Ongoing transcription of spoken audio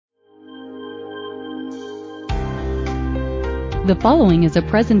The following is a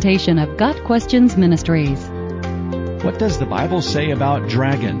presentation of Got Questions Ministries. What does the Bible say about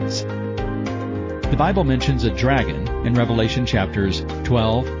dragons? The Bible mentions a dragon in Revelation chapters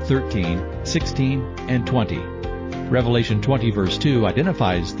 12, 13, 16, and 20. Revelation 20 verse 2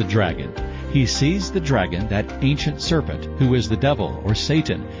 identifies the dragon. He seized the dragon, that ancient serpent, who is the devil or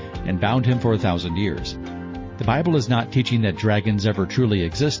Satan, and bound him for 1,000 years. The Bible is not teaching that dragons ever truly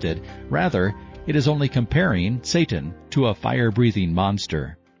existed. Rather, it is only comparing Satan to a fire-breathing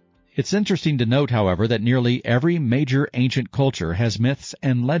monster. It's interesting to note, however, that nearly every major ancient culture has myths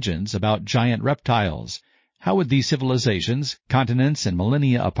and legends about giant reptiles. How would these civilizations, continents and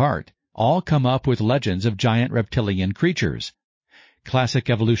millennia apart, all come up with legends of giant reptilian creatures? Classic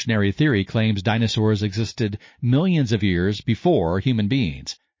evolutionary theory claims dinosaurs existed millions of years before human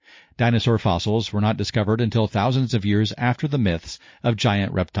beings. Dinosaur fossils were not discovered until thousands of years after the myths of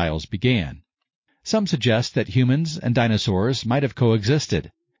giant reptiles began. Some suggest that humans and dinosaurs might have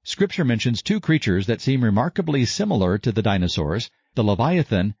coexisted. Scripture mentions two creatures that seem remarkably similar to the dinosaurs, the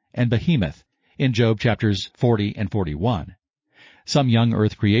Leviathan and Behemoth, in Job chapters 40 and 41. Some young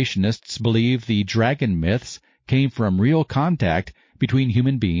earth creationists believe the dragon myths came from real contact between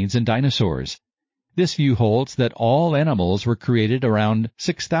human beings and dinosaurs. This view holds that all animals were created around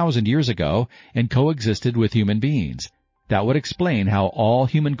 6,000 years ago and coexisted with human beings. That would explain how all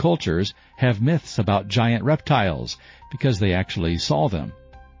human cultures have myths about giant reptiles, because they actually saw them.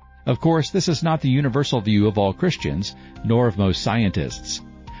 Of course, this is not the universal view of all Christians, nor of most scientists.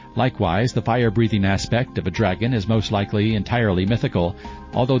 Likewise, the fire-breathing aspect of a dragon is most likely entirely mythical,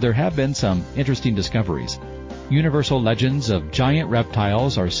 although there have been some interesting discoveries. Universal legends of giant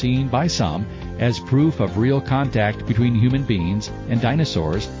reptiles are seen by some as proof of real contact between human beings and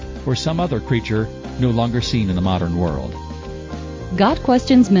dinosaurs or some other creature no longer seen in the modern world. Got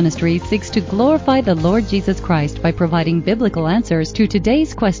Questions Ministry seeks to glorify the Lord Jesus Christ by providing biblical answers to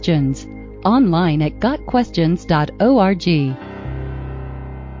today's questions. Online at gotquestions.org.